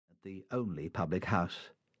the only public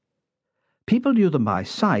house. People knew them by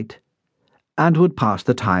sight, and would pass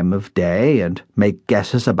the time of day and make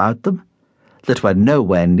guesses about them that were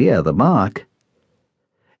nowhere near the mark.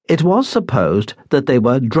 It was supposed that they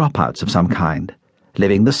were dropouts of some kind,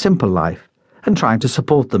 living the simple life and trying to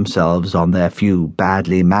support themselves on their few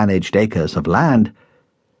badly managed acres of land,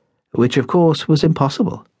 which of course was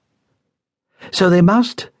impossible. So they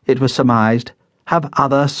must, it was surmised, have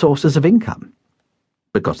other sources of income,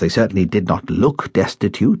 because they certainly did not look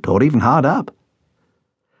destitute or even hard up.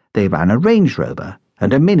 They ran a Range Rover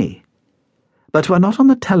and a Mini, but were not on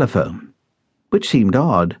the telephone, which seemed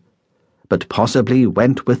odd, but possibly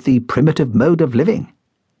went with the primitive mode of living.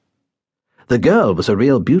 The girl was a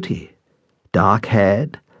real beauty,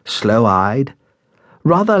 dark-haired, slow-eyed,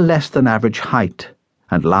 rather less than average height,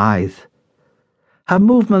 and lithe. Her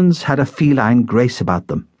movements had a feline grace about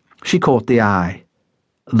them. She caught the eye,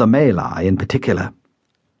 the male eye in particular.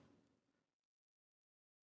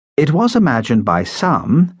 It was imagined by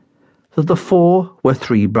some that the four were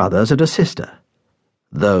three brothers and a sister,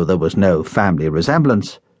 though there was no family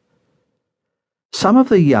resemblance. Some of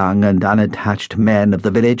the young and unattached men of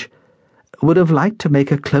the village would have liked to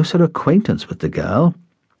make a closer acquaintance with the girl,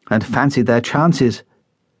 and fancied their chances,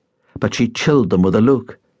 but she chilled them with a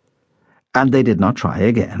look, and they did not try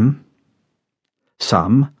again.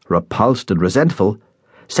 Some, repulsed and resentful,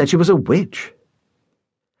 said she was a witch.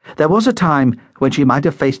 There was a time when she might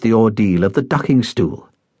have faced the ordeal of the ducking stool,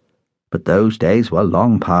 but those days were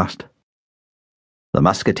long past. The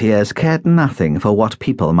musketeers cared nothing for what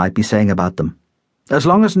people might be saying about them. As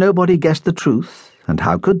long as nobody guessed the truth, and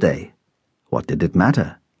how could they? What did it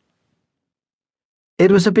matter?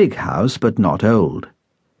 It was a big house, but not old.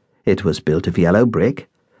 It was built of yellow brick,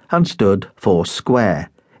 and stood 4 square,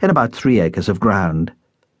 in about 3 acres of ground.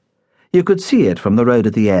 You could see it from the road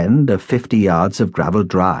at the end of 50 yards of gravel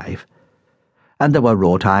drive, and there were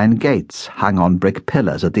wrought iron gates hung on brick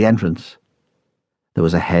pillars at the entrance. There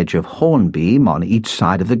was a hedge of hornbeam on each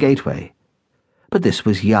side of the gateway, but this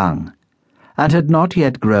was young, and had not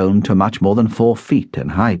yet grown to much more than 4 feet in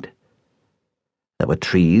height. There were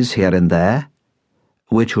trees here and there,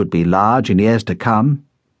 which would be large in years to come,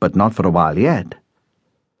 but not for a while yet.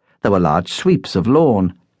 There were large sweeps of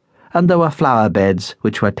lawn, and there were flower beds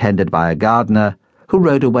which were tended by a gardener who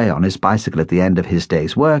rode away on his bicycle at the end of his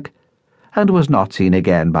day's work, and was not seen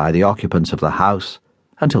again by the occupants of the house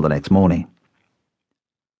until the next morning.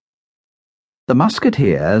 The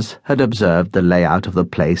musketeers had observed the layout of the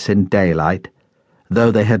place in daylight,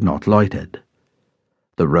 though they had not loitered.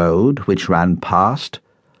 The road which ran past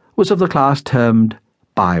was of the class termed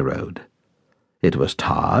by-road. It was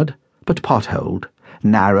tarred, but potholed,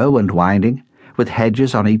 narrow and winding, with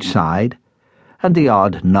hedges on each side, and the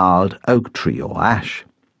odd gnarled oak tree or ash.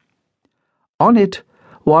 On it,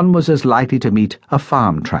 one was as likely to meet a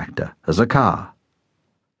farm tractor as a car.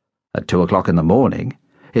 At 2 o'clock in the morning,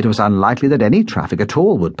 it was unlikely that any traffic at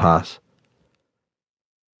all would pass.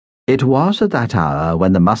 It was at that hour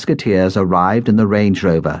when the musketeers arrived in the Range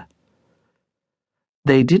Rover.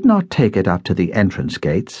 They did not take it up to the entrance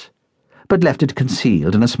gates, but left it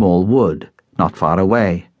concealed in a small wood, not far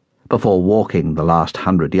away, before walking the last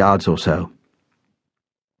 100 yards or so.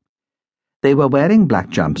 They were wearing black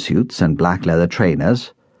jumpsuits and black leather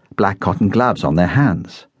trainers, black cotton gloves on their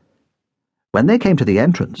hands. When they came to the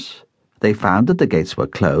entrance, they found that the gates were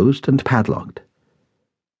closed and padlocked.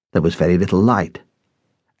 There was very little light,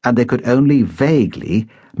 and they could only vaguely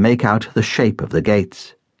make out the shape of the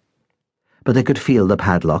gates, but they could feel the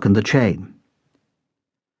padlock and the chain.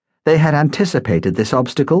 They had anticipated this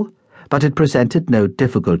obstacle, but it presented no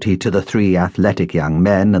difficulty to the 3 athletic young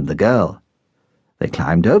men and the girl. They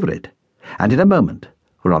climbed over it, and in a moment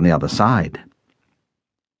were on the other side.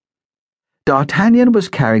 D'Artagnan was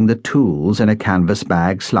carrying the tools in a canvas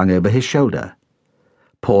bag slung over his shoulder.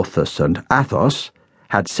 Porthos and Athos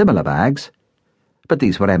had similar bags, but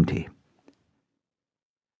these were empty.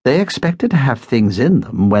 They expected to have things in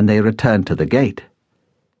them when they returned to the gate.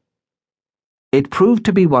 It proved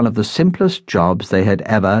to be one of the simplest jobs they had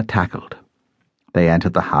ever tackled. They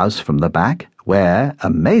entered the house from the back, where,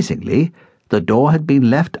 amazingly, the door had been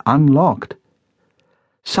left unlocked.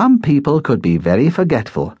 Some people could be very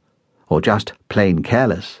forgetful, or just plain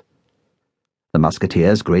careless. The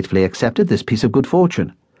musketeers gratefully accepted this piece of good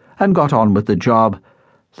fortune, and got on with the job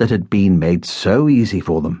that had been made so easy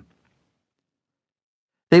for them.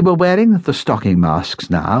 They were wearing the stocking masks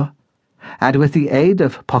now, and with the aid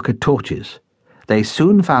of pocket torches, they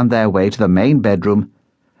soon found their way to the main bedroom,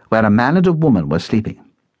 where a man and a woman were sleeping.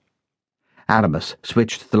 Aramis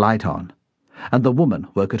switched the light on, and the woman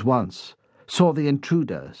woke at once, saw the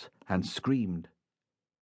intruders, and screamed.